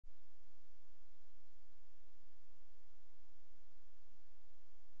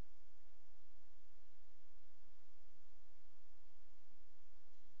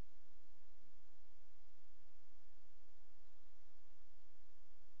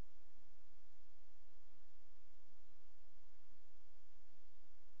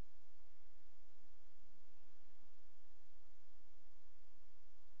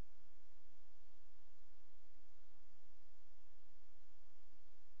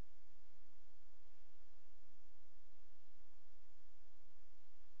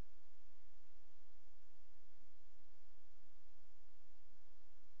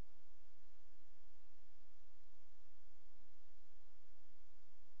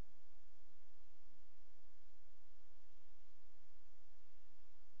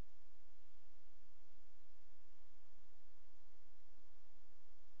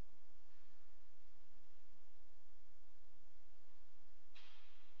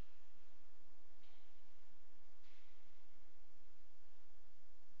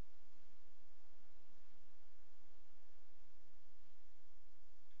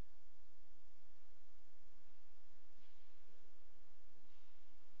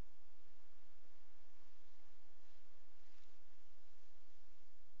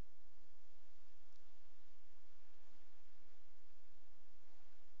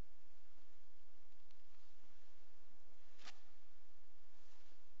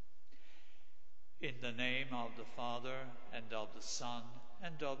the name of the Father, and of the Son,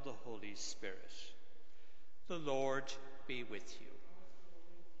 and of the Holy Spirit. The Lord be with you.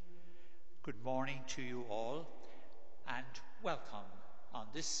 Good morning to you all, and welcome on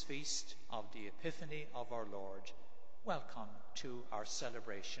this feast of the Epiphany of our Lord. Welcome to our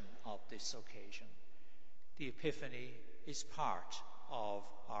celebration of this occasion. The Epiphany is part of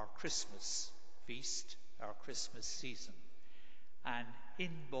our Christmas feast, our Christmas season. And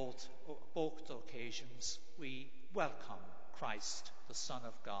in both occasions we welcome Christ, the Son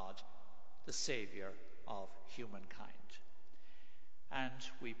of God, the Saviour of humankind. And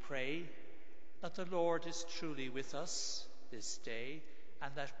we pray that the Lord is truly with us this day,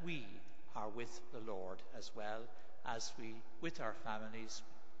 and that we are with the Lord as well, as we, with our families,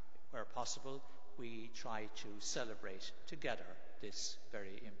 where possible, we try to celebrate together this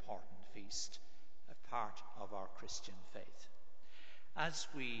very important feast, a part of our Christian faith. As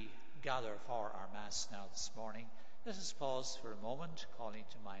we gather for our Mass now this morning, let us pause for a moment, calling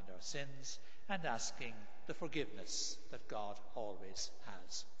to mind our sins and asking the forgiveness that God always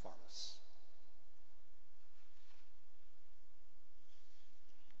has for us.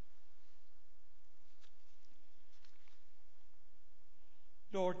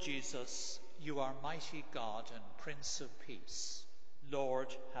 Lord Jesus, you are mighty God and Prince of Peace. Lord,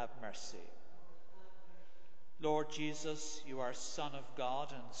 have mercy. Lord Jesus, you are Son of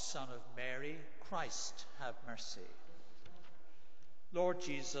God and Son of Mary. Christ, have mercy. Lord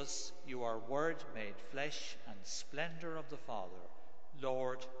Jesus, you are Word made flesh and splendour of the Father.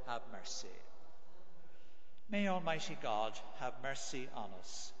 Lord, have mercy. May Almighty God have mercy on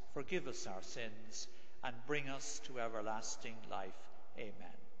us, forgive us our sins, and bring us to everlasting life.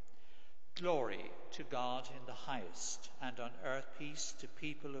 Amen. Glory to God in the highest, and on earth peace to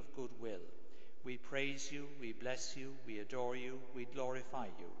people of good will. We praise you, we bless you, we adore you, we glorify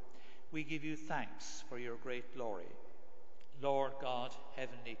you. We give you thanks for your great glory. Lord God,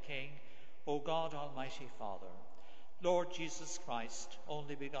 heavenly King, O God, almighty Father, Lord Jesus Christ,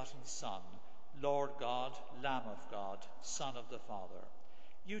 only begotten Son, Lord God, Lamb of God, Son of the Father,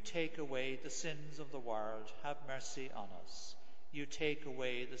 you take away the sins of the world, have mercy on us. You take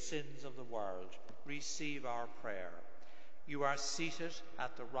away the sins of the world, receive our prayer. You are seated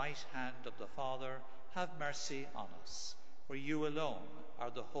at the right hand of the Father, have mercy on us. For you alone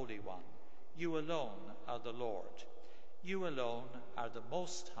are the Holy One, you alone are the Lord. You alone are the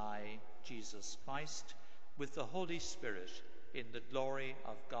Most High, Jesus Christ, with the Holy Spirit, in the glory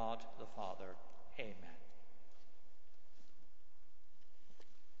of God the Father. Amen.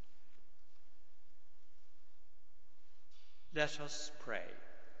 Let us pray.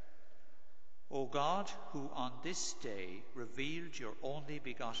 O God, who on this day revealed your only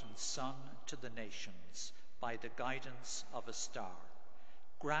begotten Son to the nations by the guidance of a star,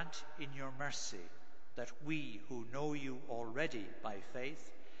 grant in your mercy that we who know you already by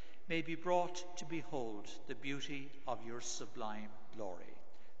faith may be brought to behold the beauty of your sublime glory.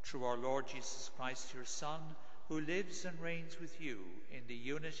 Through our Lord Jesus Christ, your Son, who lives and reigns with you in the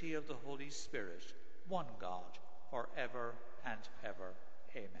unity of the Holy Spirit, one God, for ever and ever.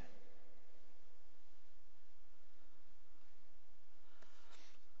 Amen.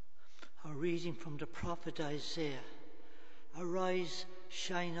 A reading from the prophet Isaiah. Arise,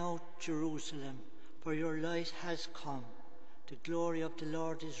 shine out, Jerusalem, for your light has come. The glory of the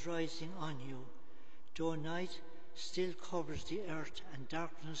Lord is rising on you. Though night still covers the earth and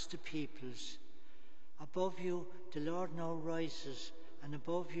darkness the peoples, above you the Lord now rises, and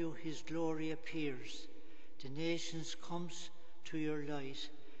above you his glory appears. The nations comes to your light,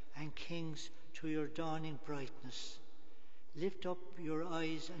 and kings to your dawning brightness. Lift up your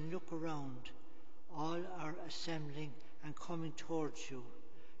eyes and look around. All are assembling and coming towards you,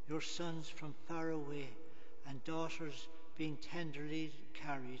 your sons from far away, and daughters being tenderly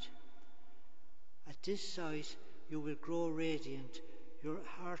carried. At this sight you will grow radiant, your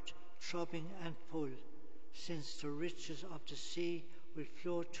heart throbbing and full, since the riches of the sea will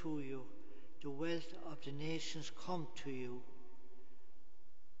flow to you, the wealth of the nations come to you.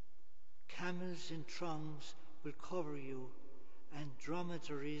 Camels in throngs will cover you, and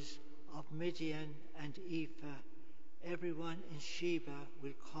dromedaries of Midian and Ephah. Everyone in Sheba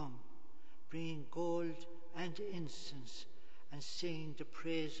will come, bringing gold and incense, and singing the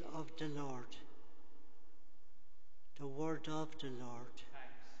praise of the Lord. The word of the Lord.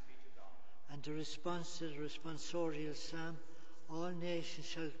 Thanks be to God. And the response to the responsorial psalm, all nations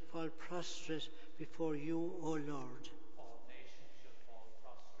shall fall prostrate before you, O Lord. All nations shall fall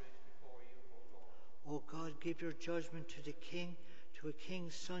prostrate before you, O Lord. O God, give your judgment to the king, to a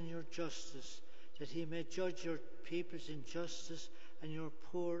king's son your justice, that he may judge your peoples in justice and your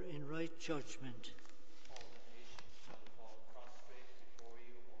poor in right judgment.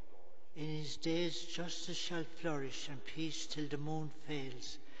 In his days justice shall flourish, and peace till the moon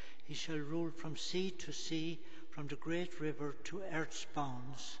fails. He shall rule from sea to sea, from the great river to earth's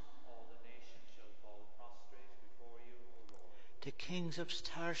bounds. All the nations shall fall prostrate before you, O Lord. The kings of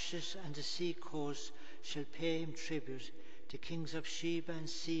Tarshish and the sea coast shall pay him tribute. The kings of Sheba and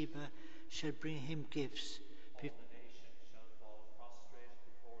Seba shall bring him gifts. All the nations shall fall prostrate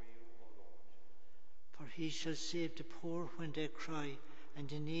before you, O Lord. For he shall save the poor when they cry, and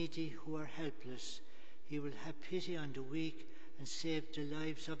the needy who are helpless. He will have pity on the weak and save the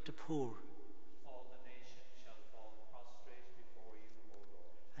lives of the poor. All the nations shall fall prostrate before you, O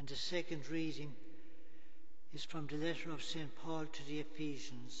Lord. And the second reading is from the letter of St. Paul to the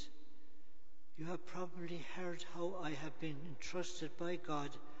Ephesians. You have probably heard how I have been entrusted by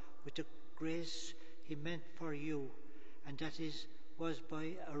God with the grace he meant for you, and that was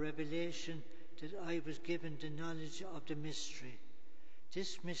by a revelation that I was given the knowledge of the mystery.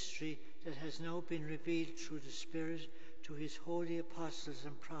 This mystery that has now been revealed through the Spirit to his holy apostles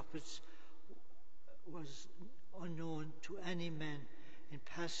and prophets was unknown to any man in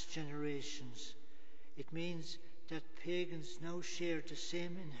past generations. It means that pagans now share the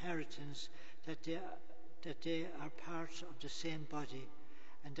same inheritance, that they are parts of the same body,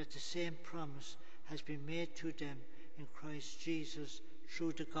 and that the same promise has been made to them in Christ Jesus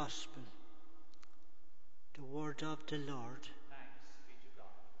through the gospel. The word of the Lord. Thanks be to God.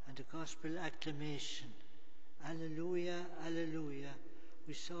 And the gospel acclamation. Alleluia, alleluia.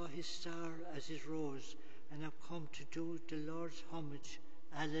 We saw his star as it rose, and have come to do the Lord's homage.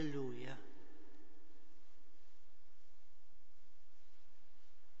 Alleluia.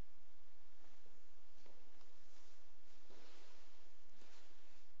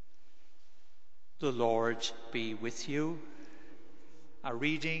 The Lord be with you. A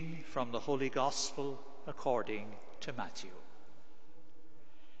reading from the Holy Gospel according to Matthew.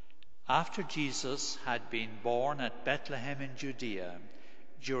 After Jesus had been born at Bethlehem in Judea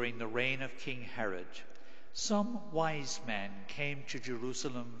during the reign of King Herod, some wise men came to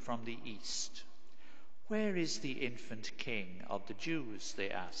Jerusalem from the east. "Where is the infant King of the Jews?" they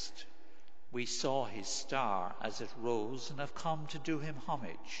asked. "We saw his star as it rose and have come to do him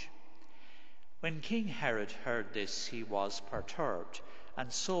homage." When King Herod heard this, he was perturbed,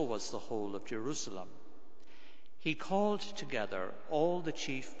 and so was the whole of Jerusalem. He called together all the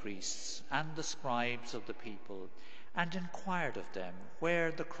chief priests and the scribes of the people, and inquired of them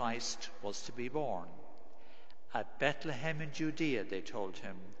where the Christ was to be born. "At Bethlehem in Judea," they told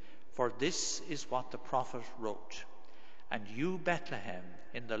him, "for this is what the prophet wrote. And you, Bethlehem,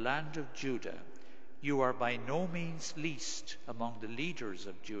 in the land of Judah, you are by no means least among the leaders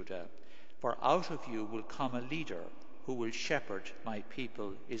of Judah, for out of you will come a leader who will shepherd my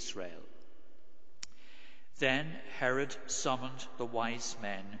people Israel." Then Herod summoned the wise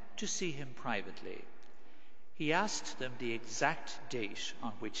men to see him privately. He asked them the exact date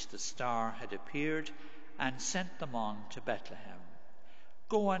on which the star had appeared and sent them on to Bethlehem.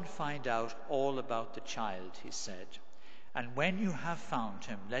 "Go and find out all about the child," he said, "and when you have found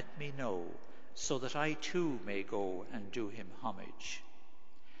him, let me know, so that I too may go and do him homage."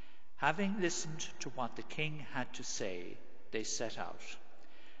 Having listened to what the king had to say, they set out.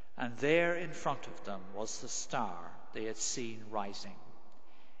 And there in front of them was the star they had seen rising.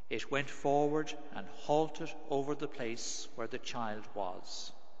 It went forward and halted over the place where the child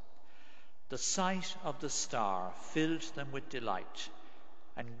was. The sight of the star filled them with delight,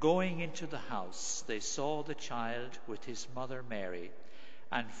 and going into the house they saw the child with his mother Mary,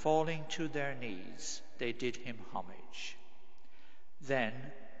 and falling to their knees they did him homage.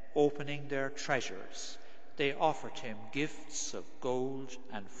 Then, opening their treasures, they offered him gifts of gold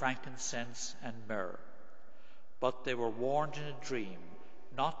and frankincense and myrrh. But they were warned in a dream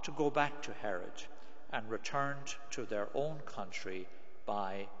not to go back to Herod, and returned to their own country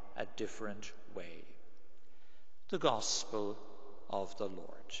by a different way. The Gospel of the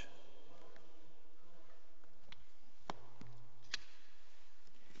Lord.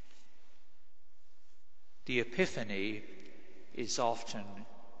 The Epiphany is often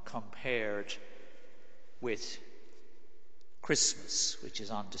compared with Christmas, which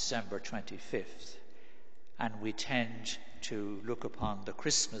is on December 25th, and we tend to look upon the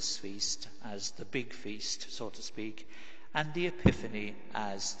Christmas feast as the big feast, so to speak, and the Epiphany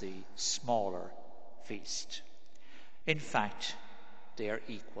as the smaller feast. In fact, they are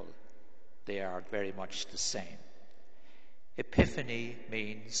equal. They are very much the same. Epiphany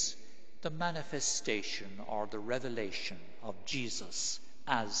means the manifestation or the revelation of Jesus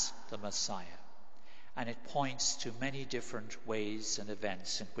as the Messiah. And it points to many different ways and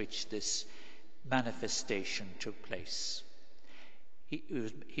events in which this manifestation took place.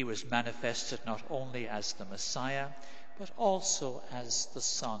 He was manifested not only as the Messiah, but also as the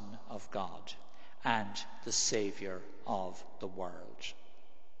Son of God and the Saviour of the world.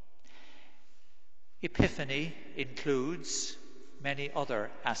 Epiphany includes many other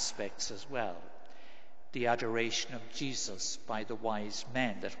aspects as well. The adoration of Jesus by the wise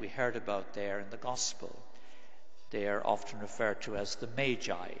men that we heard about there in the Gospel. They are often referred to as the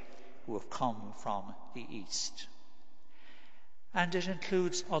Magi, who have come from the East. And it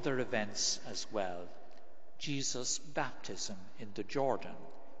includes other events as well. Jesus' baptism in the Jordan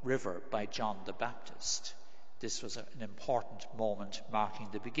River by John the Baptist. This was an important moment marking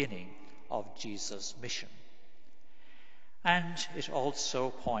the beginning of Jesus' mission. And it also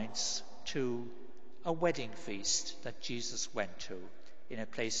points to a wedding feast that Jesus went to in a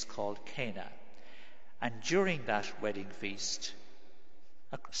place called Cana. And during that wedding feast,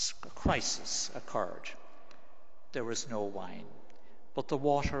 a crisis occurred. There was no wine, but the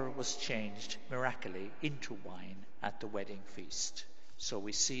water was changed miraculously into wine at the wedding feast. So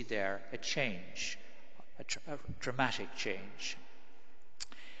we see there a change, a dramatic change.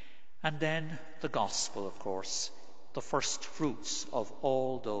 And then the gospel, of course, the first fruits of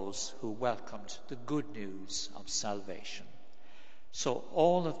all those who welcomed the good news of salvation. So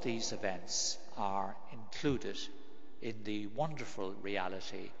all of these events are included in the wonderful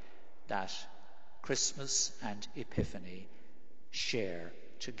reality that Christmas and Epiphany share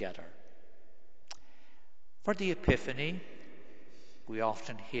together. For the Epiphany, we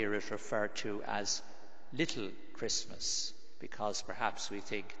often hear it referred to as Little Christmas, because perhaps we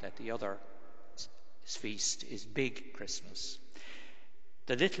think that the other feast is Big Christmas.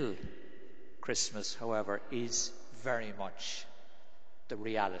 The Little Christmas, however, is very much the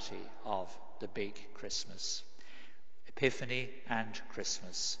reality of the Big Christmas. Epiphany and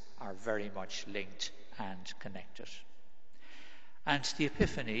Christmas are very much linked and connected. And the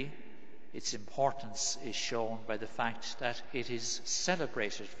Epiphany, its importance is shown by the fact that it is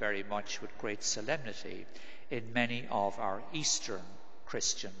celebrated very much with great solemnity in many of our Eastern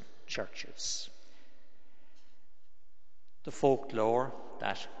Christian churches. The folklore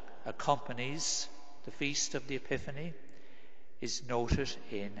that accompanies the Feast of the Epiphany is noted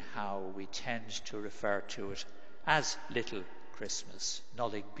in how we tend to refer to it as Little Christmas,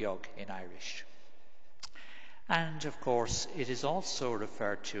 Nollaig Beag in Irish. And of course it is also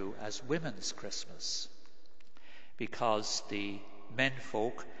referred to as Women's Christmas, because the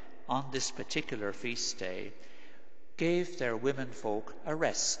menfolk on this particular feast day gave their womenfolk a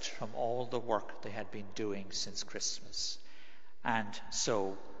rest from all the work they had been doing since Christmas. And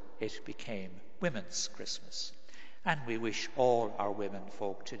so it became Women's Christmas. And we wish all our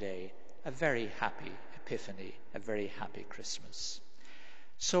womenfolk today a very happy Epiphany, a very happy Christmas.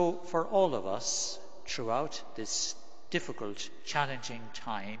 So for all of us, throughout this difficult, challenging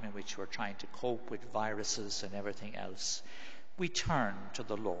time in which we're trying to cope with viruses and everything else, we turn to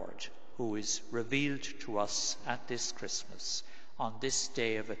the Lord, who is revealed to us at this Christmas, on this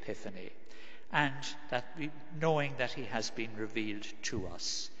day of Epiphany, and that knowing that he has been revealed to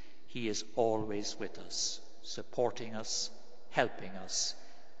us, he is always with us, supporting us, helping us,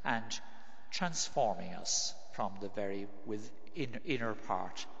 and transforming us from the very inner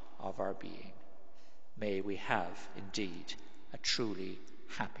part of our being. May we have indeed a truly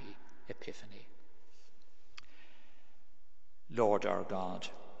happy Epiphany. Lord our God,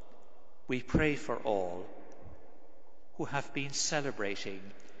 we pray for all who have been celebrating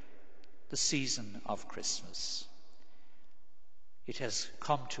the season of Christmas. It has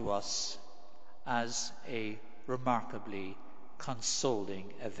come to us as a remarkably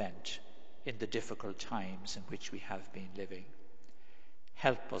consoling event in the difficult times in which we have been living.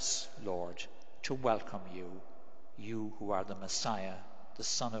 Help us, Lord, to welcome you, you who are the Messiah, the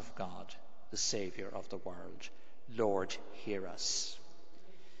Son of God, the Saviour of the world. Lord, hear us.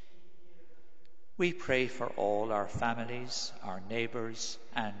 We pray for all our families, our neighbours,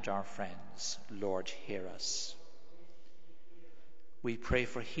 and our friends. Lord, hear us. We pray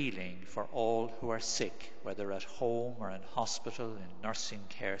for healing for all who are sick, whether at home or in hospital, in nursing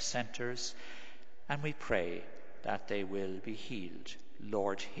care centres, and we pray that they will be healed.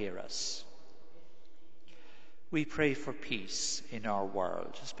 Lord, hear us. We pray for peace in our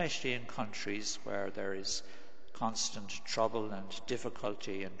world, especially in countries where there is constant trouble and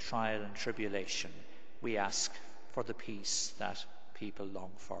difficulty and trial and tribulation. We ask for the peace that people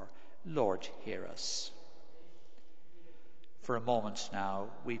long for. Lord, hear us. For a moment now,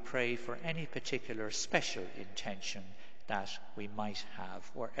 we pray for any particular special intention that we might have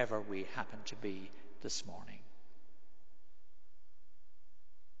wherever we happen to be this morning.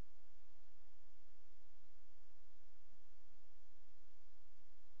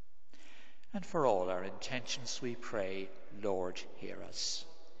 And for all our intentions we pray, Lord, hear us.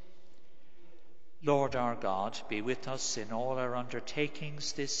 Lord our God, be with us in all our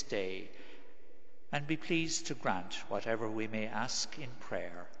undertakings this day, and be pleased to grant whatever we may ask in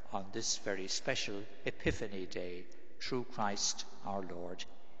prayer on this very special Epiphany Day, through Christ our Lord.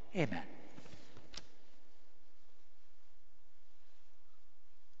 Amen.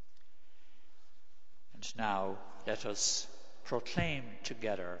 And now let us proclaim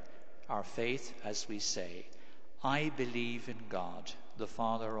together our faith as we say, I believe in God, the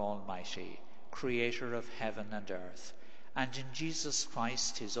Father Almighty, creator of heaven and earth, and in Jesus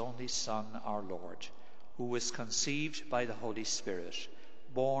Christ, his only Son, our Lord, who was conceived by the Holy Spirit,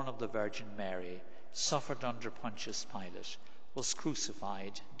 born of the Virgin Mary, suffered under Pontius Pilate, was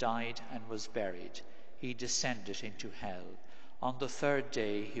crucified, died, and was buried. He descended into hell. On the third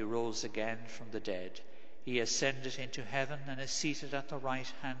day he rose again from the dead. He ascended into heaven and is seated at the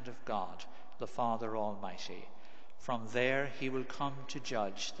right hand of God, the Father Almighty. From there he will come to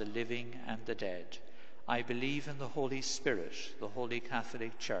judge the living and the dead. I believe in the Holy Spirit, the Holy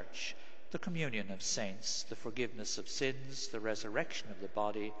Catholic Church, the communion of saints, the forgiveness of sins, the resurrection of the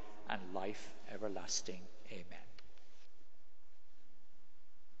body, and life everlasting. Amen.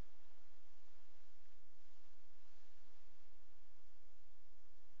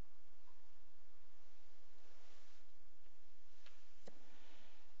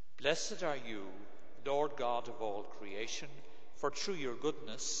 Blessed are you, Lord God of all creation, for through your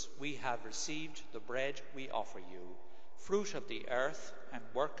goodness we have received the bread we offer you, fruit of the earth and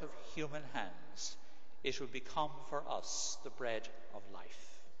work of human hands. It will become for us the bread of life.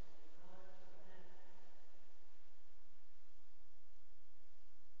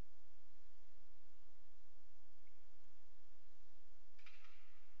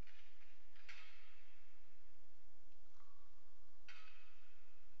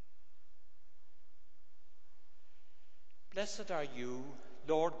 Blessed are you,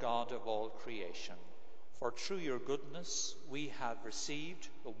 Lord God of all creation, for through your goodness we have received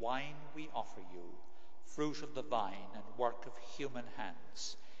the wine we offer you, fruit of the vine and work of human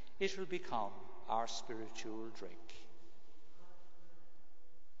hands. It will become our spiritual drink.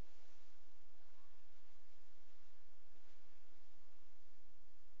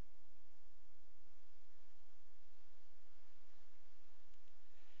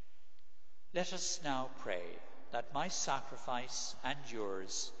 Let us now pray that my sacrifice and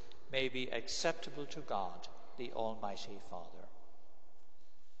yours may be acceptable to God, the Almighty Father.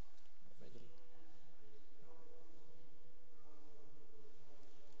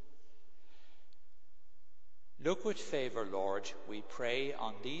 Look with favour, Lord, we pray,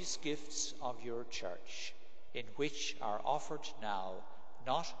 on these gifts of your church, in which are offered now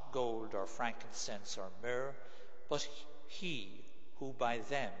not gold or frankincense or myrrh, but he who by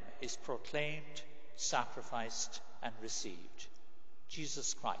them is proclaimed, sacrificed, and received,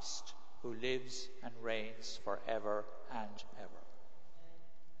 Jesus Christ, who lives and reigns for ever and ever.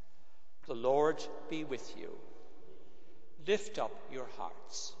 The Lord be with you. Lift up your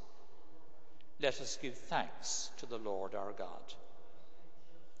hearts. Let us give thanks to the Lord our God.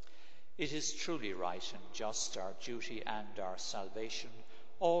 It is truly right and just, our duty and our salvation,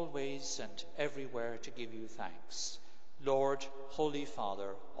 always and everywhere to give you thanks, Lord, Holy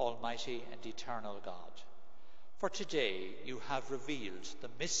Father, Almighty and Eternal God. For today you have revealed the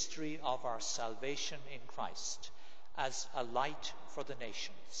mystery of our salvation in Christ as a light for the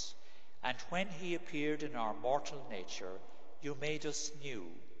nations. And when he appeared in our mortal nature, you made us new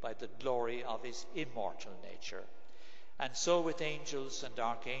by the glory of his immortal nature. And so with angels and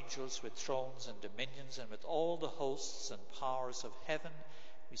archangels, with thrones and dominions, and with all the hosts and powers of heaven,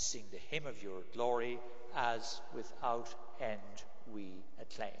 we sing the hymn of your glory, as without end we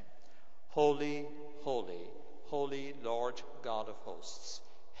acclaim. Holy, holy, holy Lord God of hosts,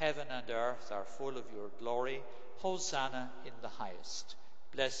 heaven and earth are full of your glory. Hosanna in the highest.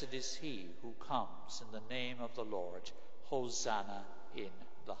 Blessed is he who comes in the name of the Lord. Hosanna in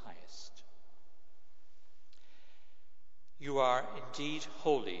the highest. You are indeed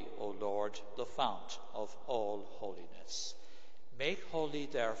holy, O Lord, the fount of all holiness. Make holy,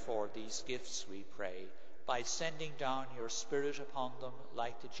 therefore, these gifts, we pray, by sending down your Spirit upon them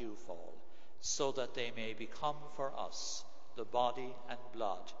like the dewfall, so that they may become for us the body and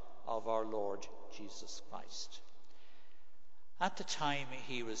blood of our Lord Jesus Christ. At the time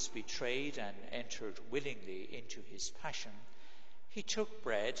he was betrayed and entered willingly into his passion, he took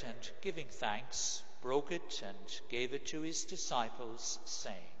bread and, giving thanks, broke it and gave it to his disciples,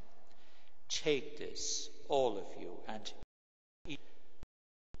 saying, "Take this, all of you, and eat.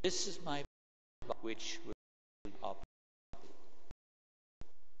 This is my body, which will be up."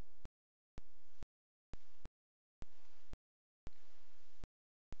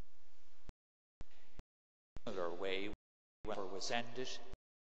 was ended,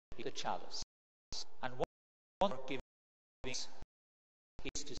 he took the chalice, and once more giving thanks, he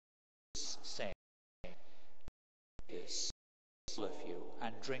used saying, "This, all of you,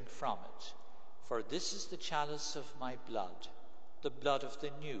 and drink from it, for this is the chalice of my blood, the blood of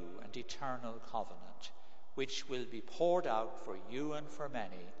the new and eternal covenant, which will be poured out for you and for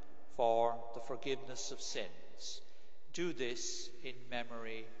many for the forgiveness of sins. Do this in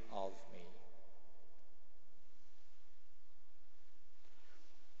memory of me."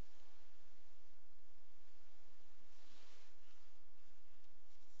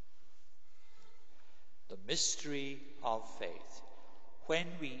 The mystery of faith. When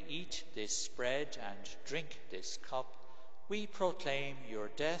we eat this bread and drink this cup, we proclaim your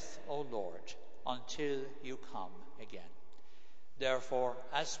death, O Lord, until you come again. Therefore,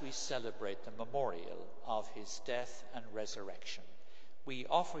 as we celebrate the memorial of his death and resurrection, we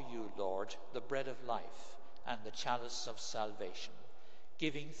offer you, Lord, the bread of life and the chalice of salvation,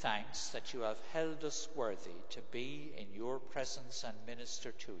 giving thanks that you have held us worthy to be in your presence and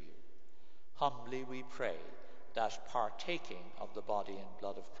minister to you. Humbly we pray that, partaking of the body and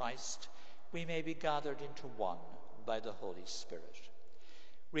blood of Christ, we may be gathered into one by the Holy Spirit.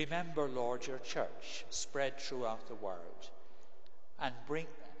 Remember, Lord, your church spread throughout the world, and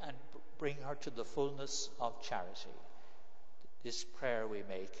bring her to the fullness of charity. This prayer we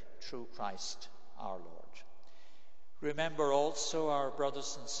make through Christ our Lord. Remember also our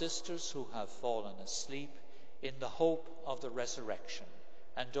brothers and sisters who have fallen asleep in the hope of the resurrection,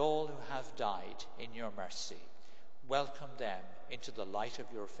 and all who have died in your mercy. Welcome them into the light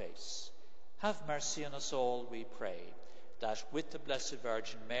of your face. Have mercy on us all, we pray, that with the Blessed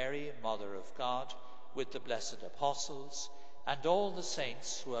Virgin Mary, Mother of God, with the blessed apostles, and all the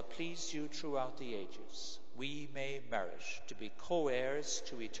saints who have pleased you throughout the ages, we may merit to be co-heirs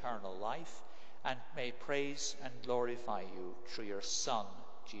to eternal life, and may praise and glorify you through your Son,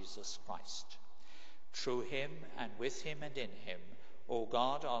 Jesus Christ. Through him, and with him, and in him, O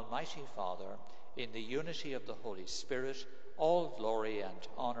God, Almighty Father, in the unity of the Holy Spirit, all glory and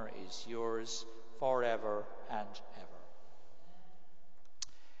honour is yours forever and ever.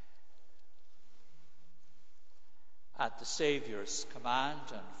 At the Saviour's command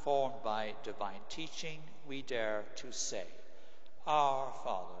and formed by divine teaching, we dare to say, Our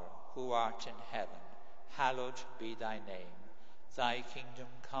Father, who art in heaven, hallowed be thy name. Thy kingdom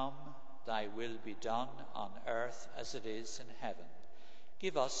come, thy will be done on earth as it is in heaven.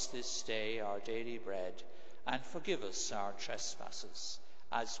 Give us this day our daily bread, and forgive us our trespasses,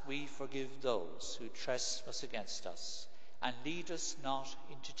 as we forgive those who trespass against us. And lead us not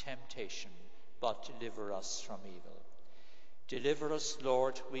into temptation, but deliver us from evil. Deliver us,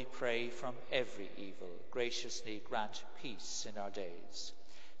 Lord, we pray, from every evil. Graciously grant peace in our days,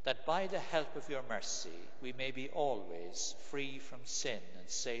 that by the help of your mercy we may be always free from sin and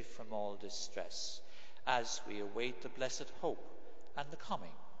safe from all distress, as we await the blessed hope and the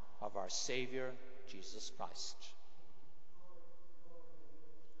coming of our Saviour, Jesus Christ.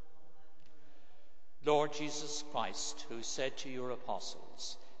 Lord Jesus Christ, who said to your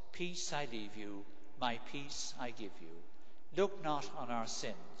apostles, Peace I leave you, my peace I give you, look not on our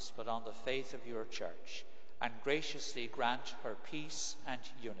sins, but on the faith of your church, and graciously grant her peace and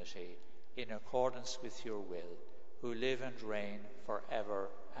unity in accordance with your will, who live and reign for ever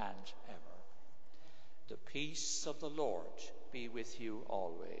and ever. The peace of the Lord be with you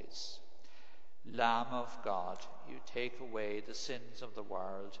always. Lamb of God, you take away the sins of the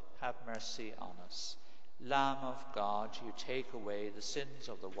world, have mercy on us. Lamb of God, you take away the sins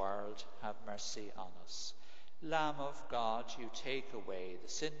of the world, have mercy on us. Lamb of God, you take away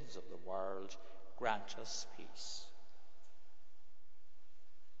the sins of the world, grant us peace.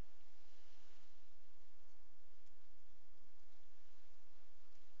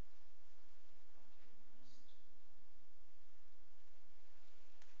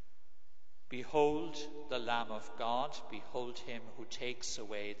 Behold the Lamb of God, behold him who takes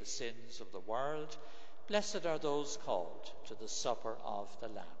away the sins of the world. Blessed are those called to the supper of the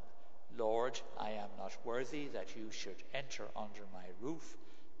Lamb. Lord, I am not worthy that you should enter under my roof,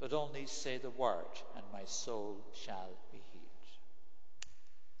 but only say the word, and my soul shall be healed.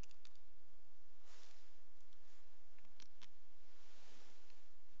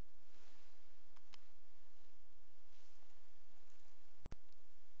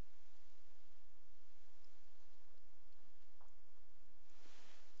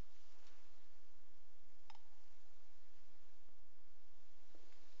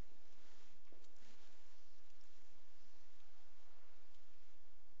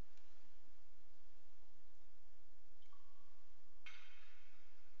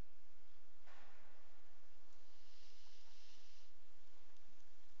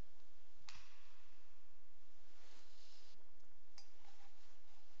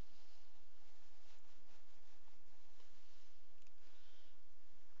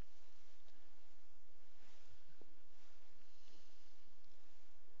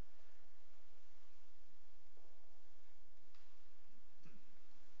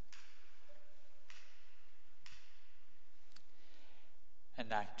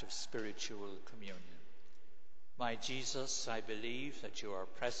 an act of spiritual communion. My Jesus, I believe that you are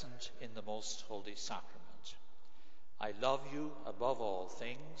present in the most holy sacrament. I love you above all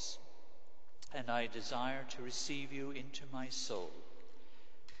things, and I desire to receive you into my soul.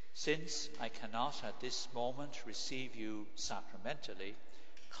 Since I cannot at this moment receive you sacramentally,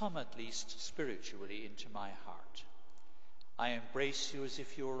 come at least spiritually into my heart. I embrace you as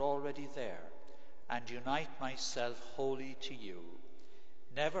if you were already there, and unite myself wholly to you.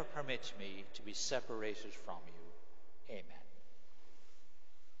 Never permit me to be separated from you. Amen.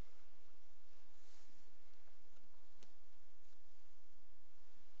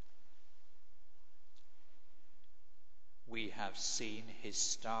 We have seen his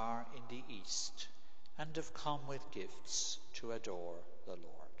star in the east, and have come with gifts to adore the Lord.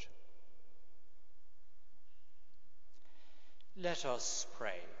 Let us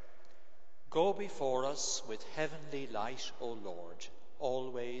pray. Go before us with heavenly light, O Lord,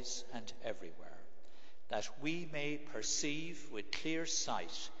 always and everywhere, that we may perceive with clear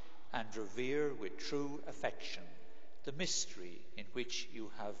sight and revere with true affection the mystery in which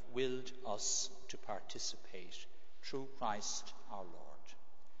you have willed us to participate, through Christ our Lord.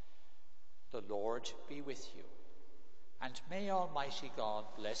 The Lord be with you, and may Almighty God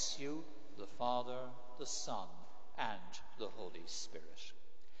bless you, the Father, the Son, and the Holy Spirit.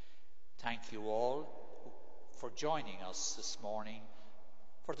 Thank you all for joining us this morning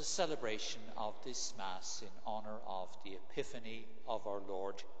for the celebration of this Mass in honour of the Epiphany of our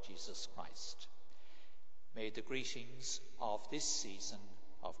Lord Jesus Christ. May the greetings of this season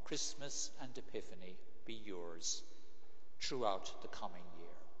of Christmas and Epiphany be yours throughout the coming year.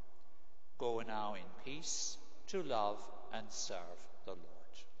 Go now in peace to love and serve the Lord.